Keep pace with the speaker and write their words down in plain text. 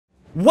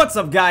What's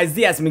up, guys?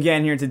 The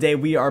McGann here. Today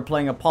we are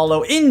playing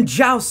Apollo in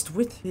Joust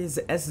with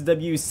his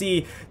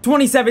SWC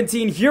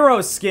 2017 hero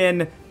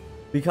skin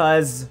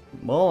because,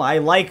 well, I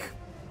like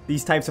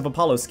these types of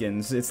Apollo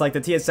skins. It's like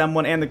the TSM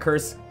one and the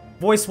Curse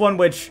voice one,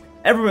 which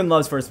everyone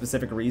loves for a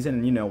specific reason,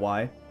 and you know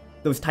why.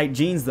 Those tight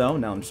jeans, though.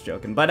 No, I'm just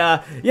joking. But,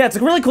 yeah, it's a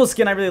really cool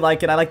skin. I really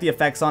like it. I like the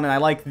effects on it. I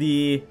like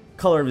the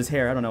color of his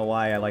hair. I don't know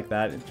why I like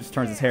that. It just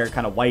turns his hair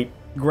kind of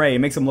white-gray. It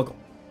makes him look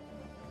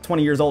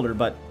 20 years older,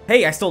 but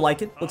hey, I still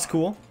like it. Looks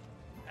cool.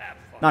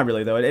 Not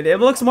really, though. It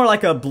looks more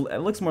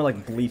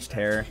like bleached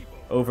hair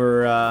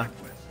over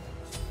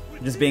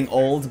just being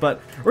old.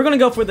 But we're gonna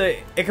go for the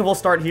Ichable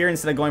start here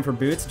instead of going for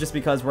boots, just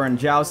because we're in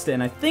Joust,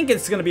 and I think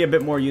it's gonna be a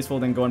bit more useful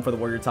than going for the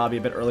Warrior Tabi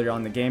a bit earlier on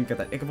in the game. Get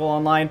that Ichable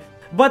online,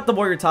 but the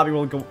Warrior Tabi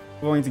we're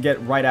going to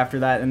get right after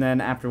that, and then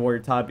after Warrior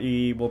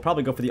Tabi, we'll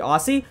probably go for the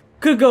Aussie.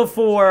 Could go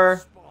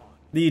for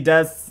the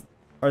Death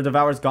or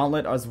Devourer's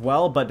Gauntlet as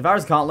well, but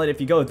Devourer's Gauntlet, if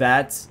you go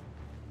that,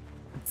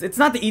 it's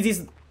not the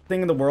easiest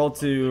thing in the world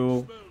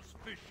to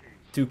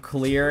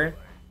clear,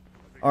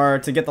 or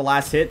to get the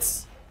last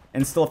hits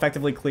and still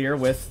effectively clear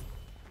with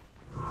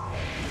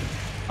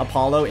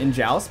Apollo in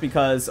Joust,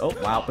 because, oh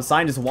wow,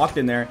 Poseidon just walked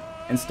in there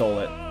and stole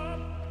it.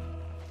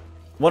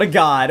 What a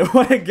god,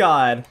 what a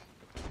god.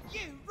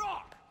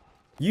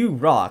 You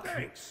rock.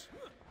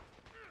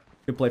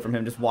 Good play from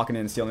him, just walking in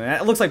and stealing it.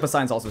 It looks like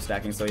Poseidon's also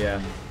stacking, so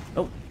yeah.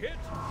 Oh,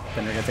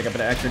 then we're gonna take a bit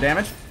of extra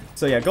damage.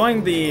 So yeah,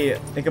 going the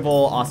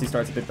Ichable Aussie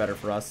starts a bit better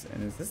for us.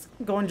 And is this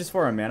going just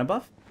for a mana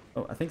buff?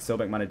 Oh, I think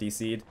Sobek might have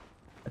DC'd.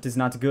 That is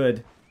not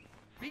good.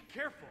 Be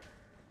careful.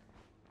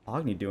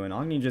 Agni doing?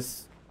 Agni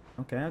just...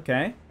 Okay,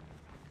 okay.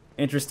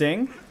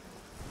 Interesting.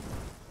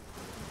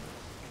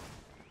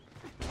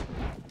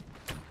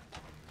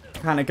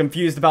 Kind of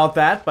confused about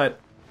that,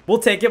 but we'll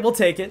take it, we'll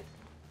take it.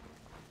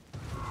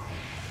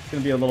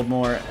 Gonna be a little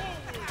more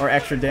or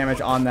extra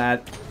damage on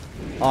that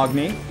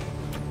Agni.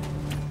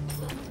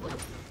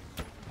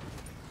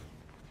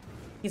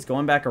 He's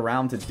going back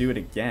around to do it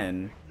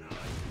again.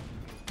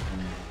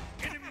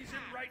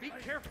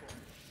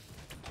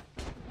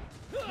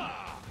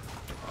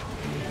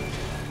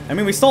 I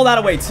mean, we stole that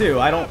away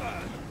too. I don't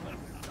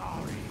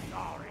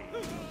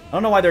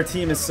know why their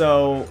team is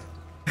so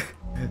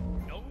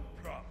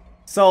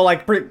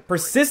like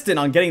persistent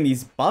on getting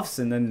these buffs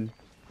and then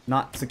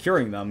not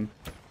securing them.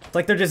 It's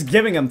like they're just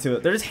giving them to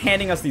it. They're just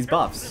handing us these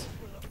buffs.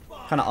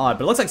 Kind of odd,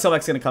 but it looks like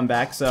Sobek's gonna come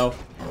back, so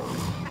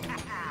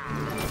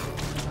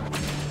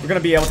we're gonna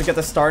be able to get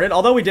this started.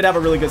 Although we did have a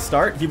really good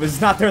start, he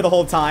was not there the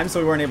whole time, so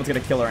we weren't able to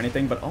get a kill or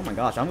anything. But oh my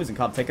gosh, I'm losing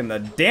Cobb taking the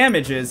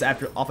damages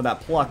off of that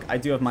pluck. I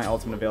do have my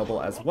ultimate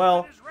available as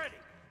well.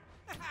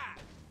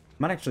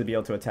 Might actually be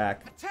able to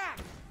attack.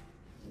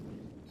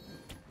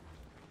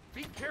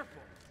 Be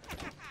careful.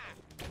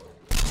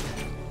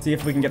 See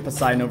if we can get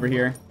Poseidon over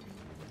here.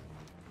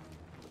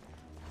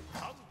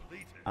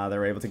 They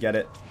were able to get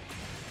it.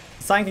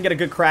 Poseidon can get a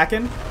good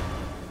Kraken.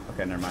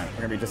 Okay, never mind.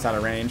 We're gonna be just out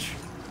of range.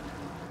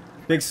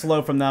 Big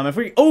slow from them. If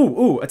we...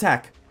 Ooh,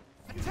 attack.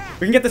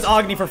 We can get this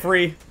Agni for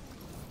free.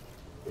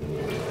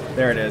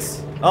 There it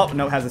is. Oh,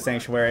 no, it has a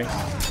Sanctuary.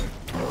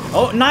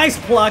 Oh, nice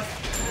pluck.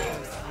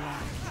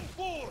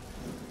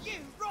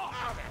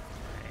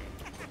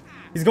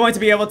 He's going to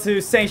be able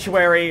to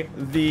Sanctuary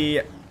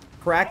the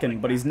Kraken,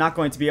 but he's not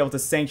going to be able to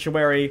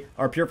Sanctuary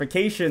or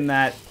Purification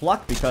that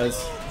pluck,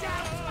 because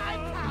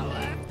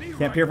you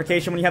can't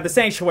Purification when you have the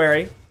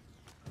Sanctuary.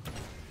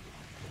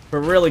 But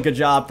really good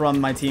job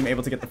from my team,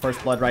 able to get the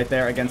first blood right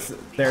there against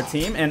their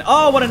team. And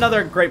oh, what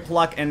another great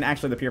pluck, and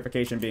actually the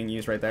Purification being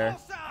used right there.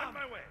 On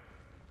my way.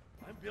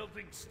 I'm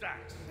building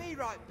stacks. Be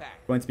right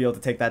back. Going to be able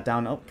to take that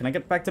down. Oh, can I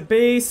get back to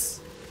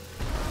base?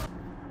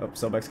 Oh,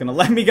 Sobek's gonna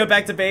let me go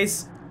back to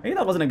base. Maybe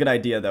that wasn't a good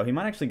idea, though. He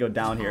might actually go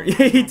down here.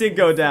 He did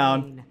go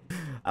down.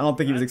 I don't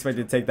think he was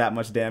expected to take that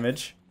much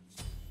damage.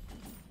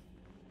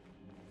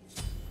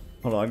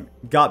 Hold on.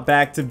 Got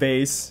back to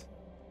base.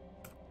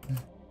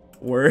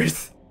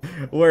 Worth.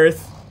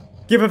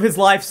 Give up his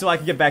life so I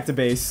can get back to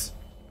base.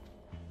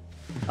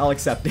 I'll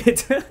accept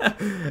it.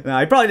 No,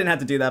 I probably didn't have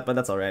to do that, but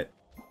that's alright.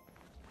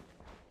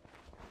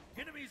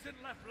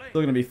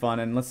 Still gonna be fun,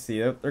 and let's see.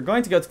 They're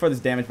going to go for this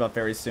damage buff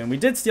very soon. We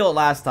did steal it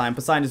last time.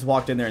 Poseidon just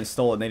walked in there and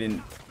stole it, and they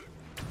didn't...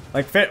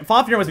 Like,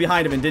 Fafnir was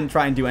behind him and didn't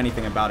try and do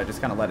anything about it. Just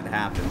kind of let it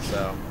happen,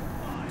 so...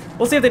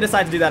 We'll see if they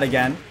decide to do that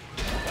again.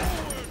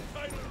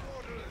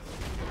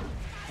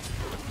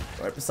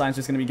 Alright, Poseidon's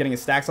just gonna be getting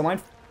his stacks online.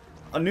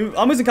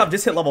 Almost Cup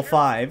just hit level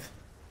 5.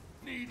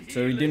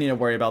 So we do need to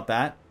worry about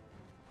that.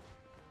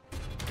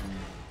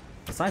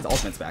 Poseidon's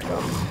ultimate's back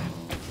up.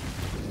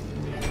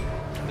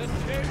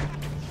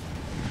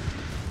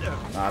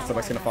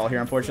 Sobek's gonna fall here,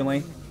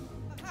 unfortunately.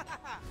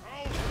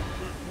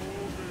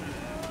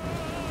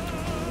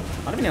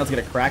 I'd have been able to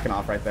get a Kraken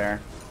off right there.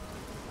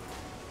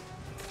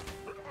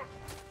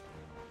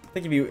 I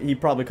think if he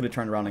probably could have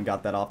turned around and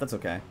got that off. That's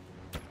okay.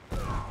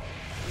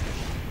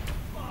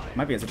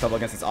 Might be in some trouble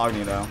against this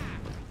Agni, though.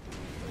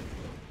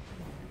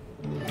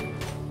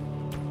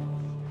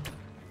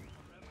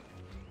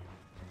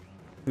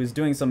 Who's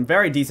doing some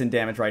very decent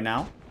damage right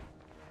now,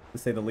 to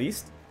say the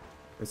least.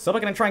 Is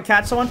Soba gonna try and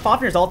catch someone?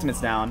 Fafnir's ultimate's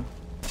down.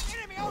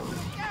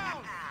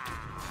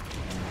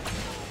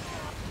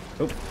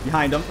 Oh,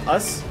 behind him.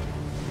 Us.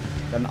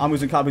 Then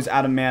Amuz and Kabu's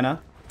out of mana.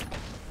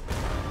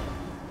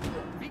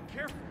 Be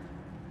careful.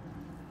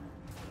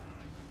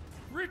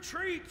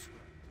 Retreat.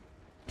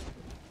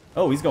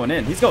 Oh, he's going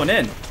in. He's going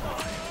in.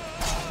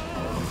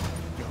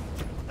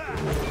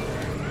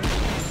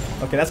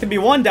 Okay, that's gonna be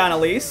one down at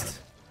least.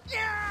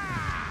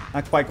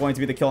 Not quite going to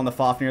be the kill on the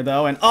Fafnir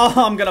though. And oh,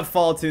 I'm gonna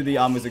fall to the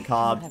Amuz and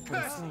Kab.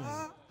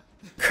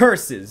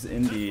 Curses,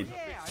 indeed.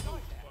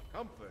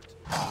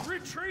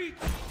 Retreat.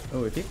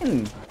 Oh, if he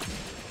can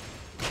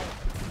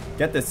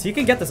get this, he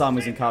can get this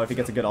Amuz and Kab if he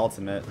gets a good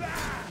ultimate.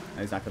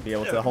 He's not gonna be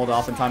able to hold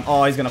off in time.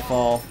 Oh, he's gonna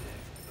fall.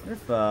 I wonder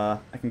if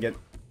I can get.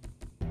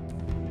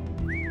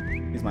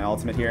 Use my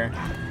ultimate here.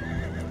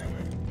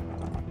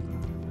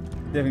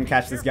 See if I can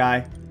catch this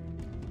guy.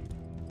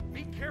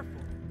 Be careful.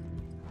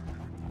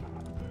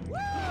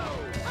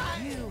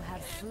 You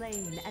have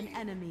slain an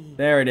enemy.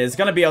 There it is.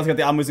 Gonna be able to get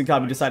the Amuz and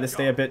Kab. Decide to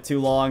stay a bit too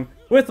long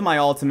with my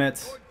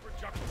ultimate.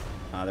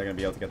 They're gonna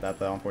be able to get that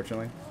though,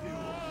 unfortunately.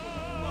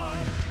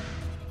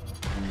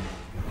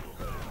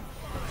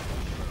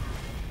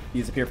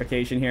 Use a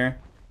purification here.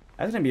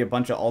 That's gonna be a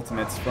bunch of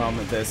ultimates from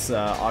this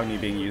Agni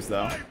being used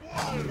though.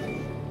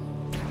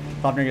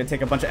 Fafnir gonna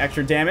take a bunch of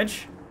extra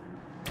damage.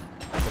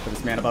 Go for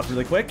this mana buff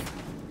really quick.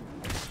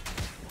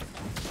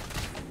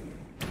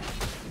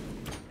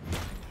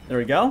 There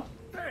we go.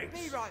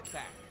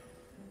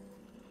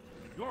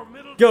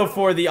 Go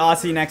for the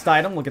Aussie next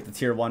item. We'll get the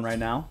tier 1 right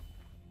now.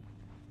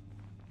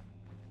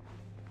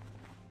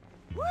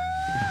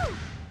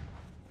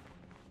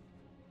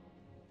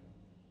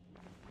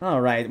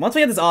 Alright, once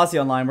we get this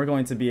Aussie online, we're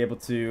going to be able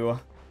to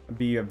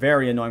be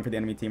very annoying for the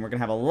enemy team. We're going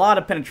to have a lot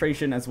of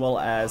penetration as well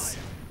as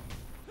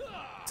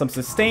some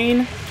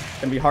sustain. It's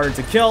going to be harder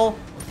to kill.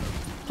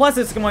 Plus,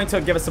 it's going to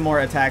give us some more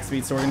attack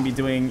speed, so we're going to be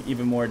doing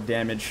even more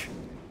damage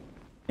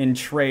in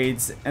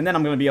trades. And then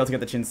I'm going to be able to get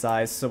the chin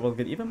size, so we'll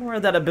get even more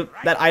of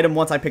that item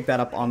once I pick that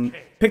up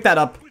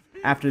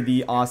after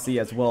the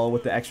Aussie as well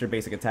with the extra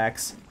basic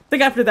attacks. I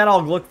think after that,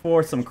 I'll look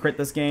for some crit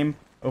this game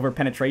over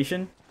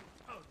penetration.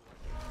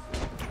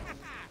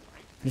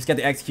 Just get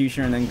the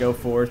Executioner and then go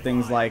for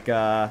things like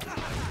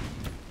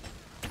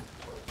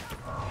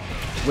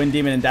Wind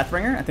Demon and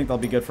Deathbringer. I think they'll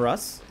be good for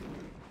us.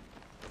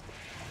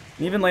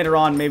 And even later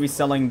on, maybe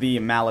selling the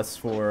Malice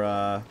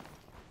for,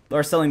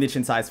 or selling the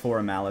Chin Size for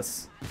a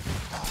Malice.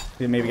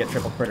 Maybe get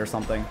triple crit or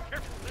something.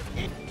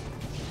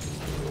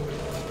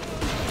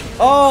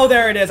 Oh,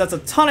 there it is. That's a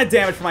ton of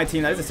damage for my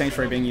team. That is a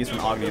Sanctuary being used from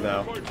Agni,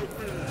 though.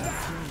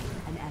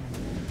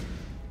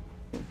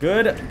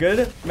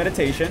 Good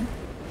meditation.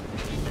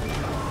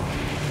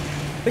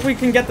 I think we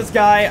can get this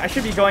guy. I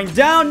should be going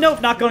down.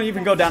 Nope, not going to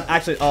even go down.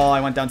 Actually, oh,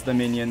 I went down to the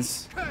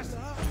minions.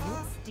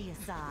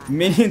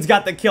 Minions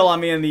got the kill on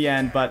me in the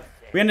end, but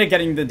we ended up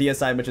getting the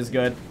deicide, which is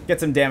good. Get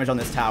some damage on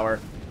this tower.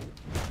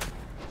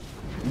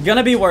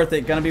 Gonna be worth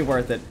it. Gonna be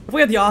worth it. If we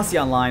had the Aussie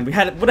online, we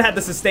would have had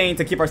the sustain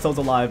to keep ourselves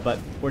alive, but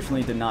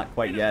fortunately did not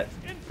quite yet.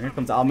 Here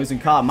comes Almuz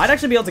and Cobb. Might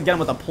actually be able to get him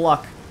with a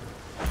pluck.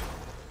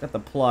 Got the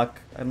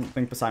pluck. I don't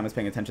think Poseidon was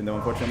paying attention though,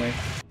 unfortunately.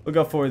 We'll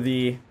go for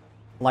the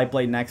Light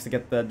Blade next to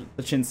get the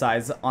chin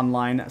size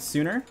online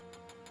sooner.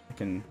 I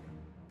can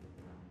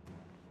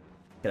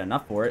get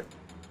enough for it.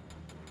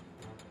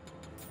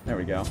 There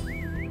we go.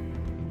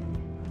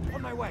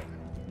 On my way.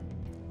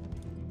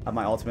 Have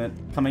my ultimate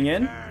coming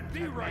in.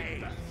 Be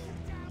right back.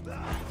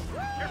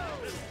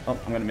 Oh,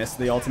 I'm gonna miss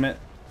the ultimate.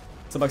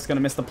 Subbuck's gonna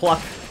miss the pluck.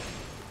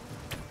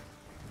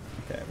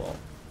 Okay, well.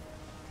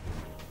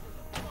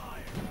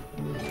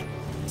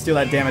 Steal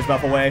that damage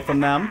buff away from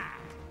them.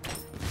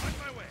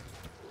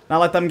 Not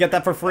let them get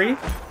that for free.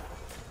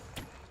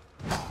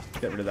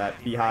 Get rid of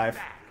that beehive.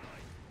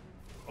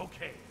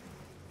 Okay.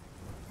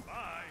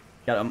 Bye.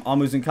 Got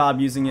Almuz and Cobb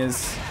using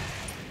his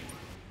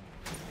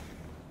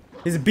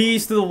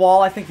bees to the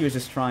wall. I think he was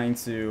just trying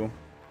to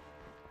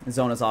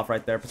zone us off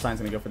right there. Poseidon's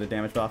gonna go for the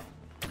damage buff.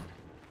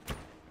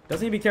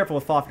 Doesn't he be careful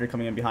with Fafnir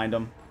coming in behind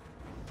him?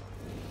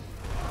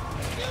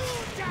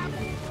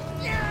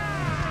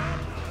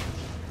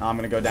 I'm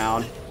gonna go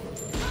down.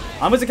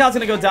 Almuz and Cobb's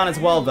gonna go down as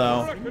well,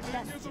 though.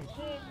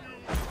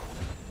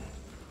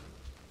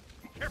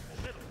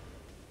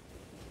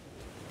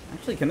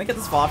 Actually, can they get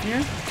this Fafnir?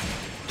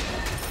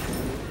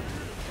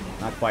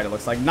 Not quite, it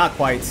looks like. Not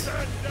quite.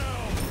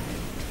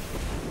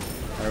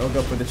 Alright, we'll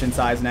go for the chin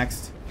size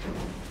next.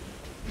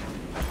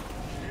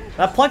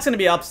 That pluck's gonna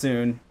be up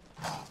soon.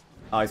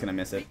 Oh, he's gonna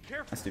miss it.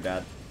 That's too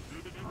bad.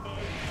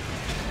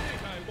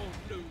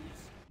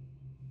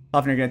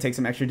 Fafnir gonna take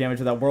some extra damage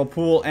with that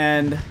Whirlpool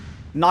and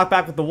knock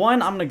back with the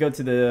 1. I'm gonna go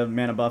to the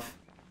mana buff.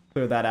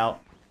 Clear that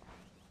out.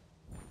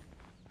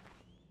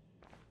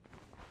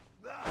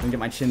 I'm gonna get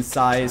my chin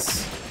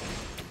size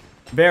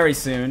very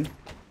soon.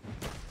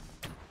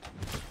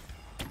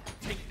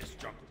 Take this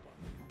jungle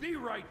buff. Be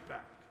right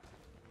back.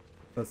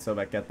 Let's so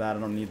back get that. I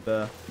don't need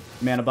the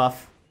mana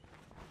buff.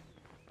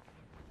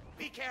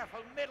 Be careful,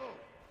 middle.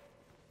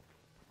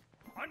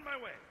 On my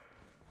way.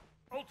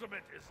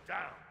 Ultimate is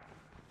down.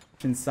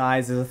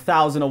 Size is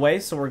 1,000 away,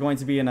 so we're going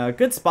to be in a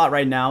good spot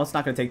right now. It's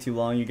not going to take too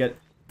long. You get,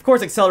 of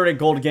course, accelerated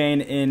gold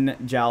gain in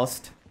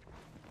Joust.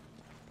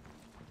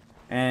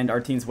 And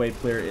our team's wave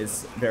clear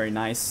is very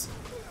nice.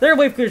 Their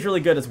wave clear is really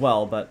good as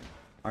well, but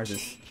ours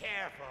is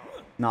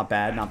not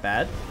bad, not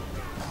bad.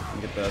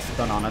 Get the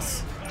stun on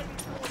us.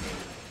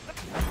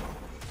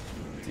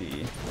 Let's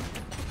see.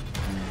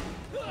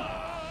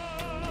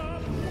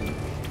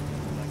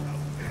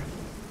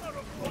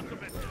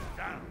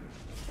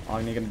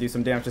 Agni gonna do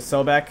some damage to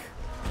Sobek.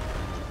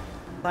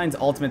 Stein's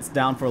ultimate's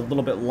down for a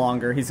little bit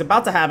longer. He's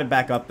about to have it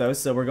back up though,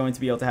 so we're going to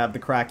be able to have the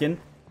Kraken.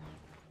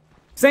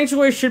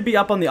 Sanctuary should be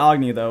up on the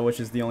Agni though, which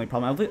is the only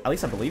problem. At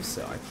least I believe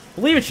so. I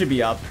believe it should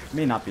be up. It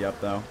may not be up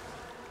though.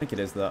 I think it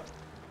is though.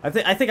 I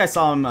think I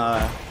saw him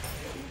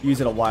use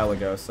it a while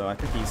ago, so I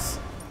think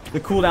the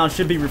cooldown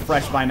should be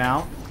refreshed by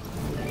now.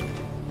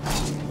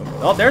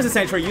 Oh, there's a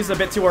Sanctuary. Used it a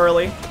bit too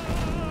early.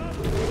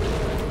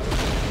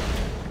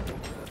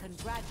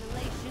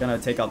 Gonna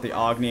take out the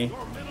Agni.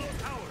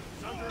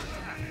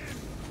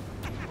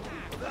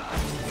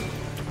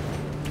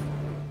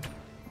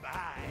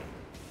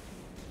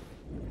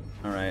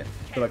 Alright,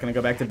 feel like gonna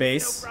go back to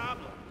base.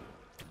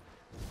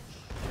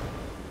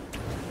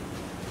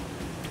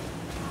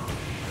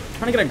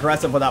 Trying to get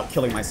aggressive without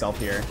killing myself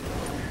here.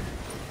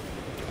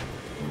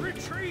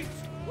 Retreat!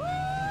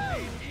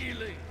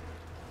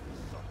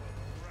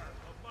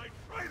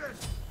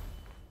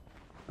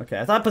 Okay,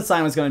 I thought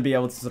Poseidon was going to be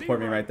able to support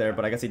me right there,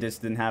 but I guess he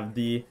just didn't have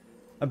the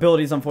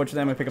abilities,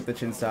 unfortunately. I'm going to pick up the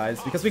Chin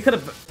Size, because we could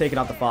have taken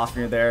out the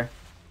Fafnir there.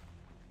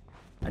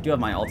 I do have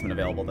my ultimate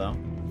available, though.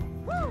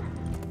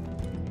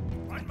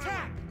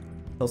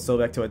 He'll still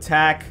back to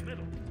attack.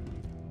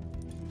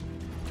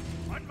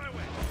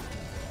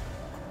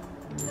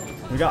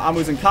 We got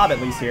Amus and Cobb at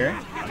least here.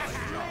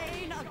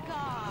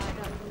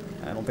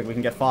 I don't think we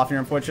can get Fafnir,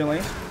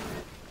 unfortunately.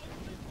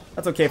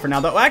 That's okay for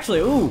now, though. Actually,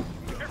 ooh!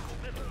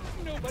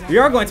 We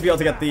are going to be able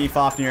to get the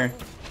Fafnir.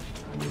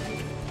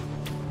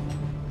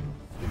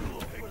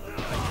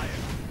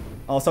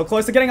 Oh, so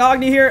close to getting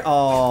Agni here.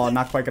 Oh,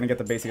 not quite going to get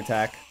the basic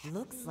attack.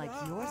 Looks like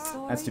your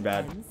story That's too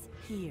bad. ends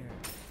here.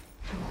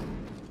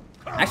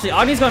 Actually,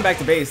 Agni's going back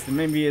to base. It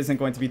maybe isn't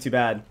going to be too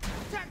bad.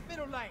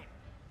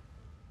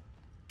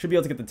 Should be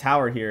able to get the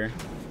tower here.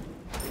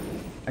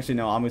 Actually,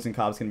 no. Amus and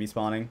Cobb's going to be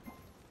spawning.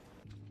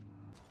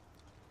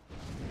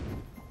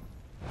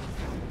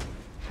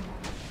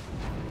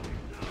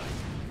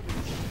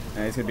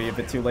 Yeah, he's going to be a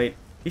bit too late.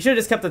 He should have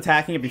just kept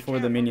attacking it before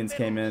the minions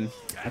came in.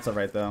 That's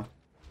alright, though.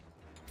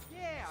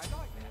 Yeah, I like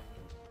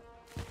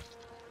that.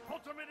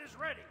 Ultimate is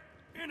ready.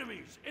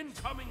 Enemies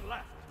incoming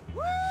left.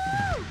 Woo!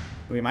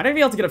 We might be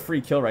able to get a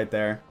free kill right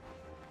there.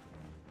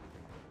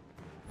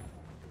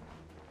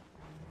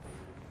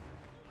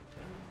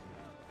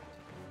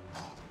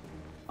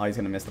 Oh, he's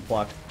going to miss the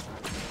pluck.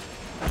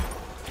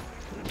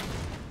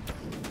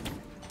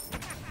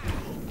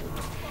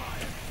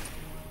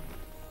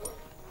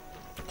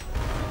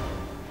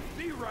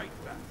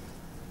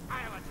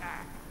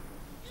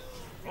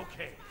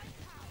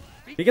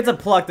 If he gets a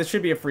pluck, this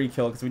should be a free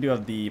kill because we do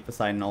have the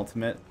Poseidon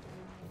ultimate.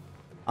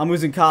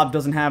 Amus and Cobb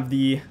doesn't have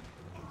the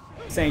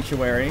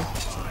Sanctuary.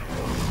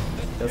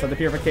 Does have the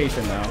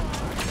Purification though.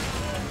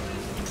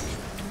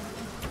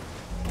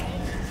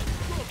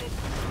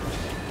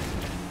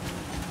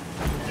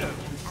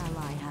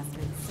 Ally has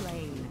been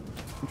slain.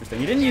 Interesting.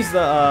 He didn't use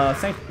the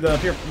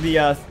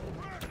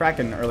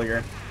Kraken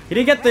earlier. He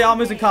did get the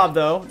Amus and Cobb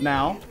though.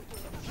 Now.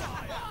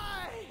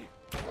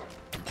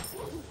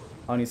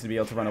 Oh, needs to be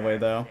able to run away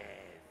though.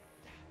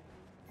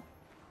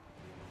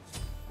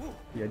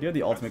 Yeah, I do have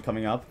the ultimate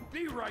coming up.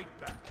 Be right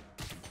back.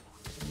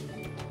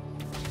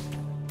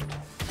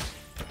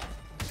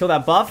 Kill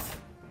that buff.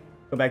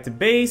 Go back to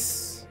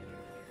base.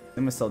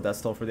 Then we'll sell Death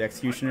Stole for the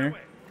Executioner.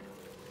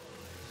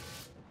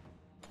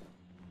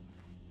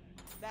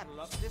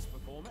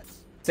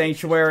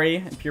 Sanctuary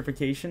and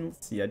Purification.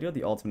 Let's see, I do have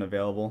the ultimate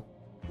available.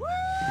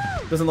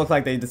 Doesn't look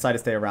like they decide to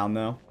stay around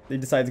though. They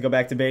decide to go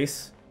back to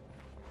base.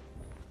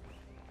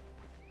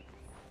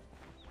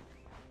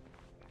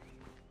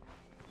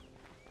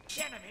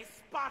 Enemy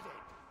spotted.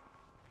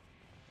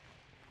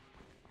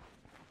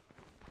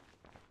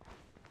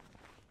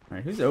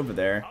 Alright, who's over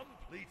there?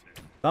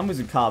 Amus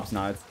and Cobb's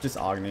not, it's just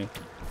Agni.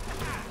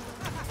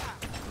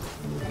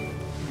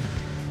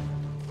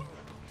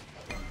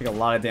 Take a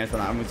lot of damage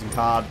from Amus and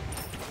Cobb.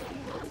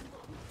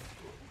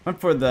 Went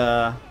for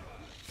a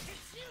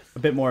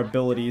bit more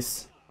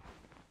abilities.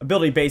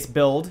 Ability-based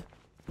build.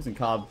 Amus and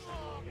Cobb.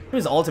 He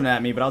was ultimate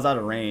at me, but I was out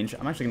of range.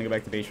 I'm actually gonna go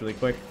back to base really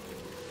quick.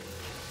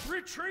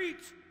 Retreat.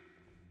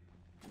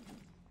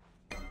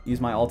 Use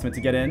my ultimate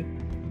to get in.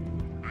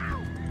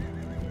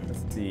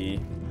 Let's see.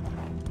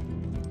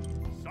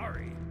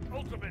 Sorry,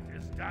 ultimate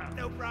is down.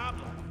 No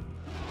problem.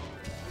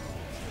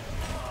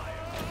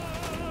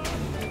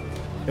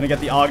 Gonna get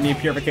the Agni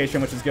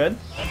Purification, which is good.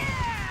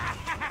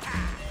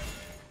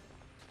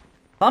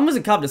 Amus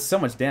and Cobb does so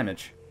much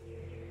damage.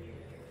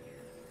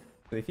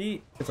 But if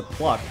he gets a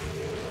pluck.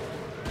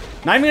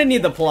 Not even gonna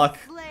need the pluck.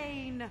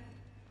 Slain.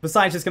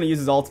 Besides, just gonna use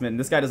his ultimate, and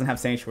this guy doesn't have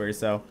Sanctuary,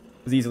 so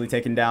was easily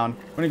taken down.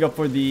 We're gonna go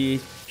for the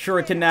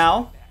Shuriken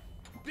now.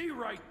 Be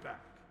right back.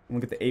 We'll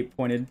get the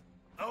 8-pointed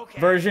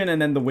version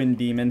and then the Wind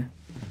Demon.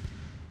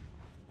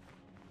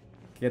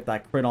 Get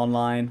that crit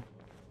online.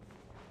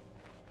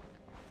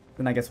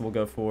 Then I guess we'll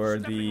go for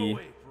the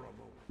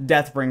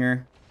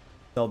Deathbringer.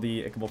 Sell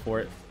the Ichable for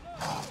it.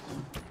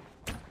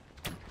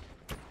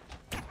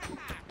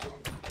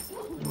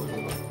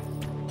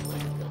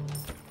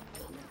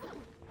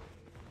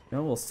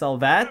 No, we'll sell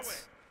that.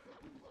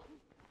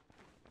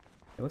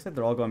 It looks like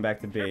they're all going back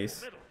to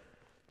base.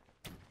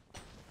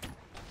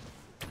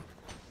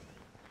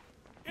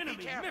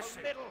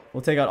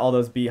 We'll take out all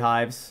those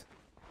beehives.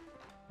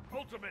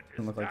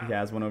 Doesn't look like he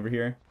has one over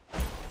here.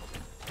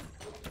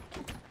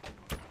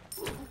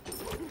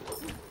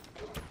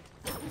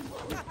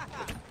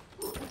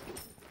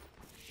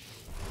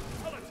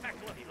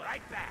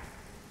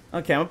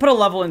 Okay, I'm gonna put a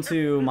level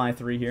into my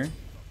 3 here.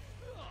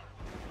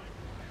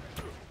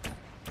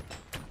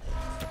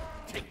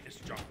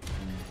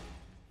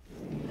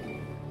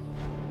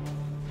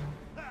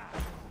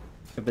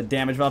 Get the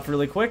damage buff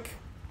really quick.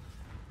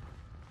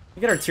 We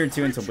get our tier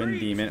 2 into Wind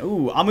Demon.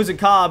 Ooh, Amuzin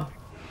Cobb.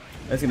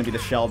 That's gonna be the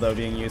shell though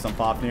being used on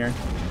Fafnir.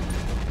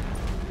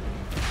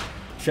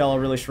 Shell, a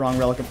really strong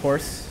relic, of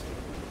course.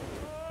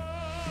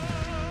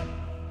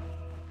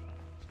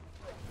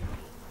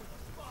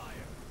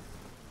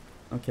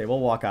 Okay, we'll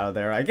walk out of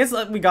there. I guess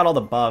we got all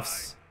the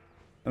buffs.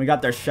 And we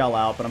got their shell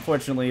out, but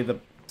unfortunately the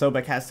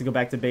Sobek has to go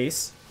back to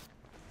base.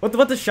 With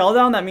the shell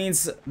down, that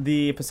means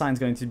the Poseidon's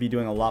going to be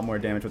doing a lot more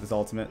damage with his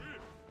ultimate.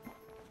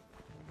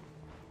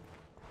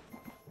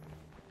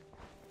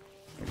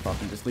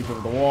 Fucking just leap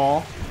over the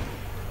wall.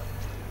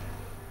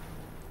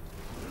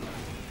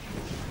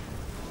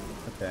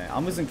 Okay,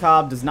 Amuzin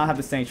Cobb does not have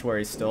the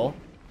Sanctuary still.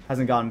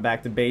 Hasn't gone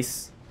back to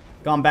base.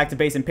 Gone back to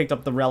base and picked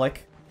up the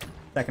relic.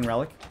 Second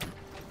relic.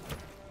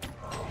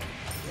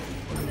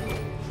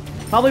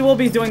 Probably will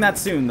be doing that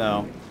soon,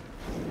 though.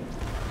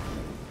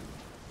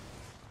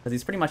 Because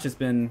he's pretty much just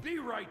been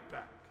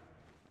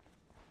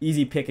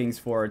easy pickings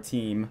for our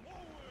team.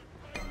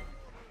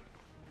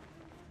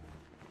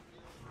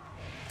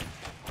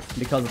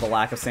 Because of the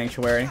lack of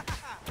Sanctuary.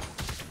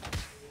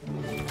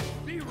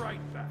 Be right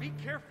back. Be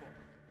careful.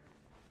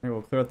 Here,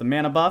 we'll clear out the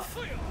mana buff.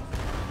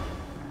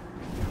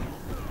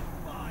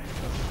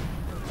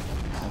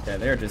 Okay,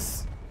 they're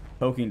just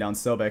poking down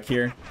Sobek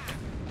here.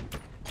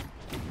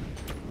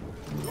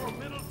 Your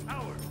middle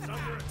tower is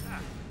under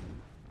attack.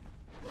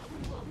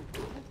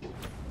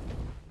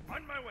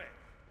 On my way.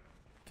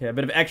 Okay, a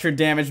bit of extra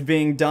damage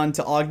being done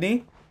to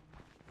Agni.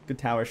 Good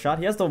tower shot.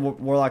 He has the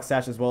Warlock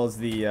Sash as well as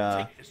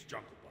the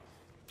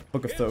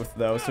Book of Thoth,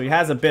 though, so he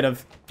has a bit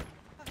of...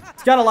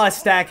 He's got a lot of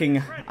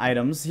stacking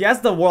items. He has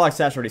the Warlock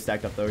Sash already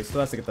stacked up, though. He still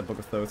has to get the Book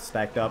of Thoth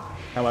stacked up,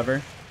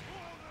 however.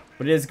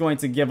 But it is going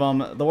to give him...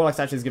 The Warlock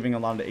Sash is giving a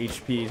lot of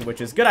HP, which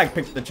is good. I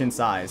picked the Chin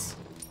size.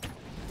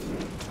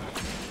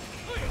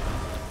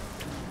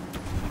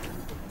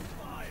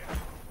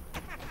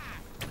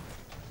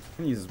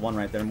 He uses one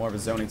right there. More of a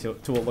zoning tool,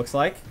 it looks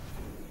like.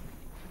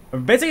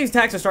 But basically, his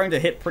attacks are starting to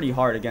hit pretty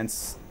hard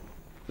against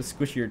the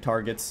squishier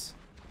targets.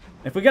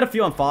 If we get a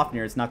few on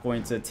Fafnir, it's not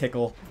going to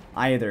tickle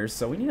either.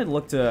 So we need to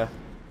look to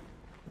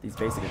these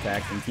basic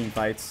attacks in team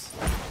fights.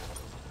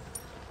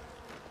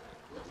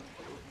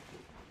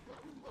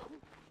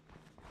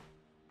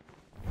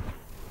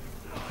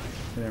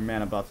 Their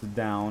mana buff is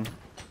down.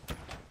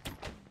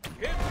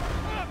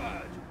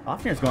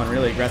 Fafnir's going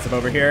really aggressive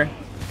over here.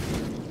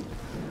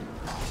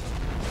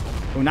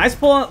 Ooh, nice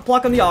pluck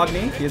on the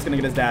Agni. He is going to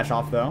get his dash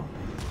off, though.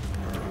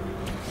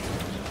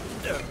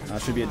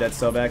 Should be a dead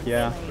Sobek,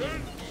 yeah.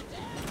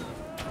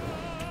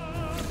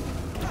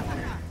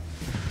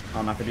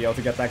 I'm not going to be able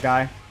to get that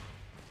guy.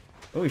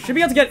 Oh, he should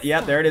be able to get...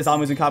 Yeah, there it is.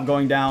 Amuzin Cobb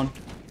going down.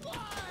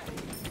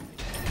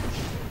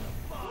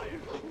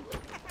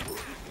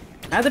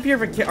 And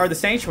the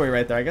Sanctuary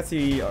right there. I guess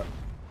he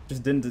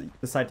just didn't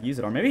decide to use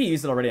it. Or maybe he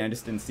used it already and I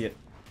just didn't see it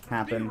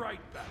happen.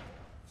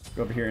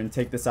 Go over here and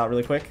take this out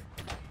really quick.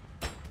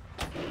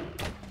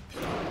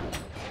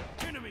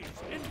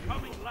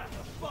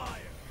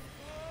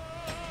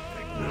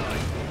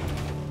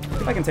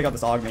 See if I can take out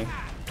this Agni.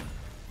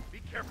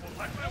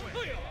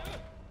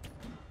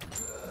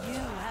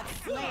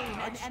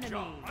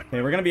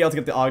 Okay, we're gonna be able to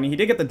get the Agni. He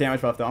did get the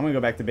damage buff though. I'm gonna go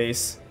back to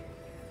base.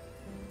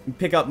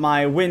 Pick up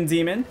my Wind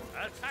Demon.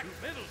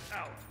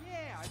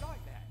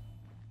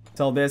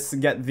 Sell this,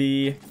 get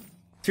the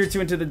tier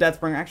 2 into the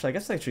Deathbringer. Actually, I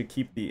guess I should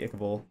keep the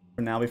Ichable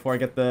for now before I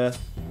get the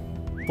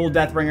full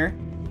Deathbringer.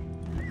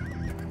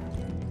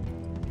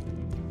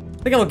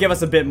 I think it'll give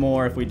us a bit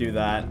more if we do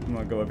that. I'm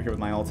gonna go over here with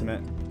my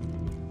ultimate.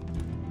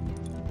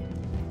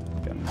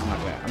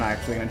 I'm not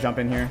actually gonna jump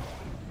in here.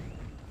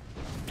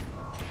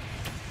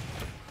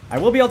 I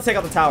will be able to take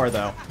out the tower,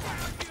 though.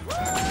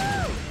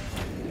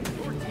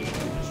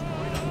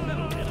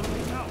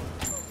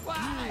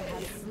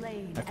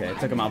 Okay, it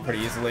took him out pretty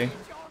easily.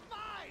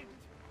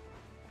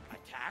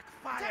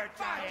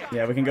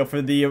 Yeah, we can go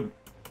for the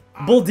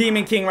Bull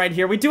Demon King right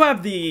here. We do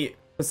have the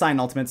Poseidon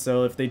ultimate,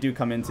 so if they do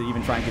come in to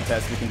even try and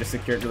contest, we can just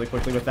secure it really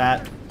quickly with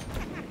that.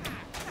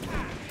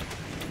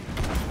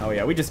 Oh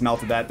yeah, we just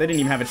melted that. They didn't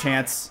even have a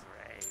chance.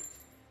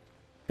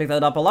 Pick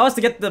that up. Allow us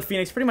to get the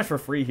Phoenix pretty much for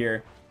free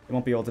here. They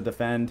won't be able to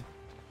defend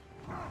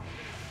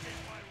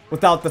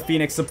without the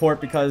Phoenix support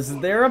because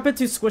they're a bit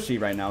too squishy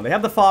right now. They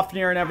have the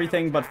Fafnir and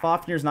everything, but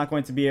Fafnir's not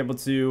going to be able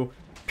to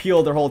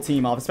peel their whole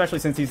team off, especially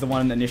since he's the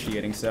one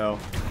initiating, so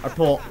I'll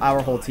pull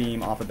our whole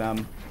team off of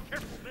them.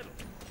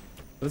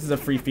 This is a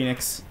free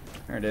Phoenix.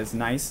 There it is.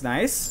 Nice,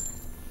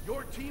 nice.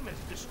 Your team has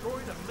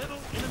destroyed a middle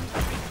enemy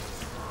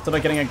Phoenix. So by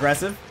getting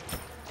aggressive,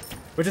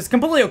 which is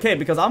completely okay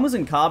because Amus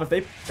and Cobb,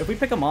 if we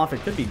pick them off, it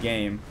could be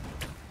game.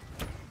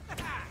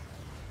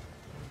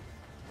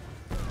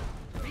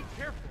 Be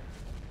careful.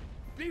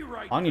 Be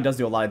right. Agni does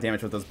do a lot of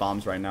damage with those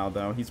bombs right now,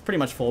 though. He's pretty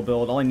much full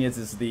build. All he needs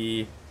is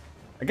the...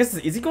 I guess,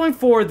 is he going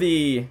for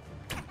the...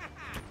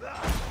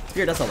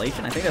 Spear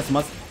Desolation? I think that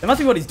must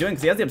be what he's doing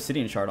because he has the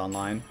Obsidian Shard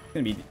online. He's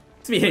gonna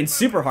be hitting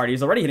super hard.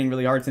 He's already hitting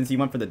really hard since he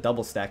went for the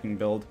double stacking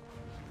build.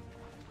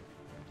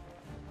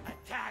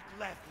 Attack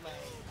left leg.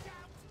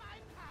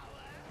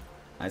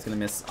 He's gonna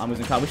miss Amus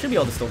and Cobb. We should be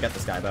able to still get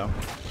this guy, though.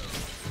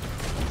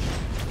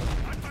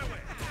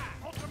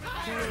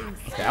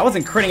 Okay, I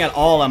wasn't critting at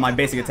all on my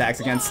basic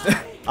attacks against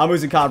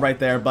Amus and Cobb right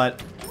there,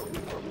 but...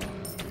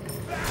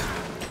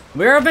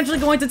 we're eventually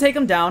going to take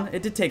him down.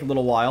 It did take a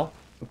little while.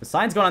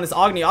 Poseidon's going on this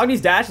Agni. Agni's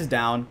dash is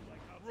down.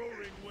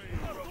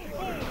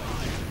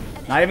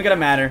 Not even gonna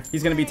matter.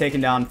 He's gonna be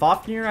taken down.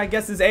 Fafnir, I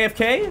guess, is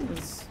AFK?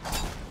 Is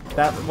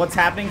that what's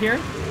happening here?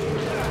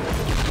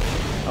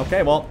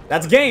 Okay, well,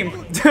 that's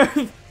game.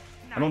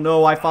 I don't know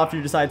why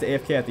Fafnir decided to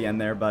AFK at the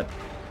end there, but...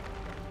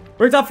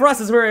 worked out for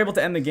us as we were able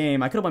to end the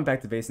game. I could have went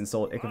back to base and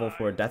sold Ichavolt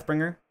for a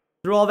Deathbringer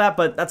through all that,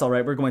 but that's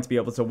alright. We're going to be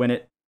able to win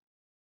it.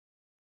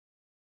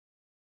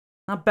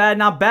 Not bad,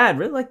 not bad.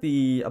 Really like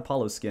the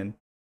Apollo skin.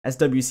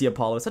 SWC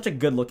Apollo. Such a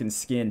good looking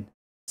skin.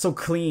 So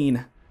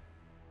clean.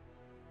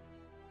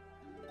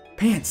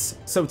 Pants.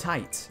 So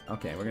tight.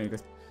 Okay, we're gonna go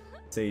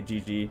say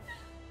GG.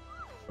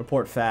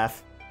 Report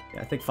Faf.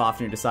 Yeah, I think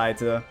Fafnir decided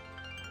to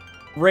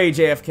rage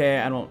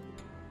AFK. I don't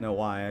know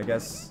why. I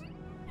guess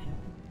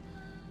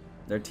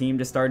their team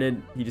just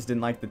started. He just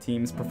didn't like the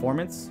team's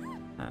performance.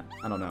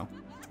 I don't know.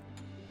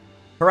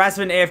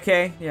 Harassment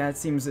AFK? Yeah, it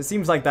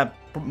seems like that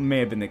may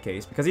have been the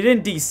case because he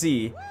didn't DC,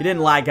 he didn't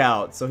lag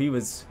out, so he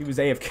was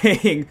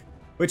AFKing,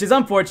 which is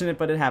unfortunate,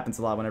 but it happens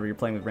a lot whenever you're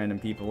playing with random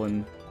people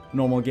in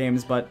normal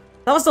games. But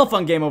that was still a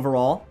fun game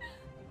overall.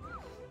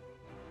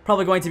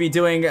 Probably going to be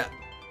doing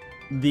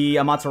the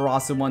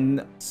Amaterasu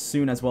one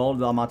soon as well,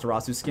 the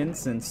Amaterasu skin,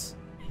 since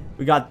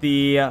we got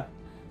the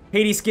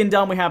Hades skin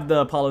done, we have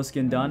the Apollo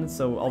skin done,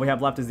 so all we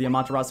have left is the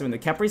Amaterasu and the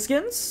Khepri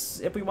skins,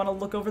 if we want to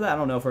look over that. I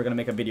don't know if we're going to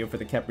make a video for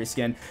the Khepri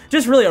skin,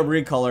 just really a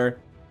recolor,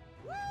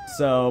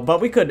 so, but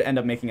we could end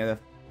up making a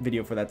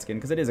video for that skin,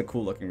 because it is a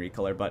cool looking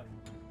recolor, but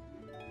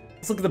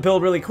let's look at the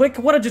build really quick.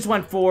 What I just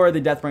went for the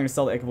Deathbringer,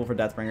 sell the Ichavolt for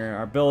Deathbringer.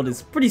 Our build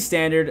is pretty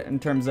standard in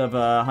terms of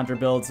Hunter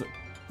builds.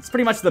 It's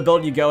pretty much the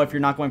build you go if you're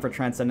not going for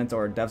Transcendence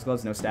or Dev's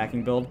Gloves, no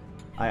stacking build.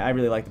 I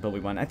really like the build we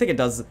went. I think it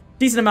does a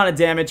decent amount of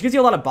damage. Gives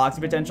you a lot of boxing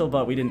potential,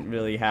 but we didn't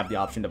really have the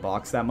option to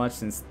box that much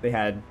since they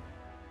had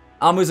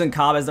Amus and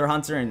Cobb as their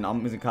hunter, and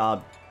Amus and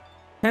Cobb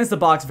tends to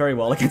box very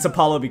well against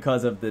Apollo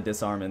because of the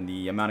disarm and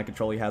the amount of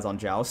control he has on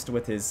Joust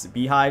with his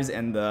beehives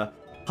and the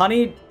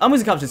honey. Amus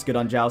and Cobb's just good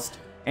on Joust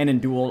and in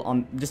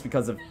duel just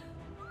because of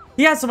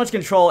he has so much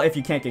control if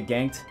you can't get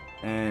ganked,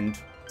 and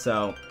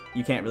so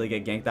you can't really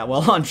get ganked that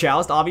well on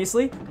Joust,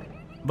 obviously.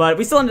 But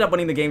we still ended up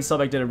winning the game.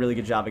 Sobek did a really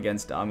good job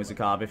against Amus and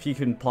Cobb. If he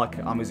can pluck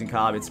Amus and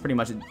Cobb, it's pretty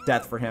much a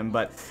death for him.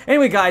 But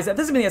anyway, guys, this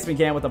has been the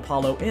SBCan with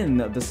Apollo in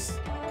this,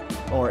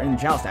 or in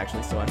Joust,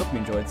 actually. So I hope you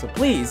enjoyed. So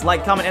please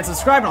like, comment, and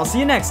subscribe, and I'll see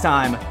you next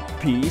time.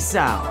 Peace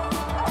out.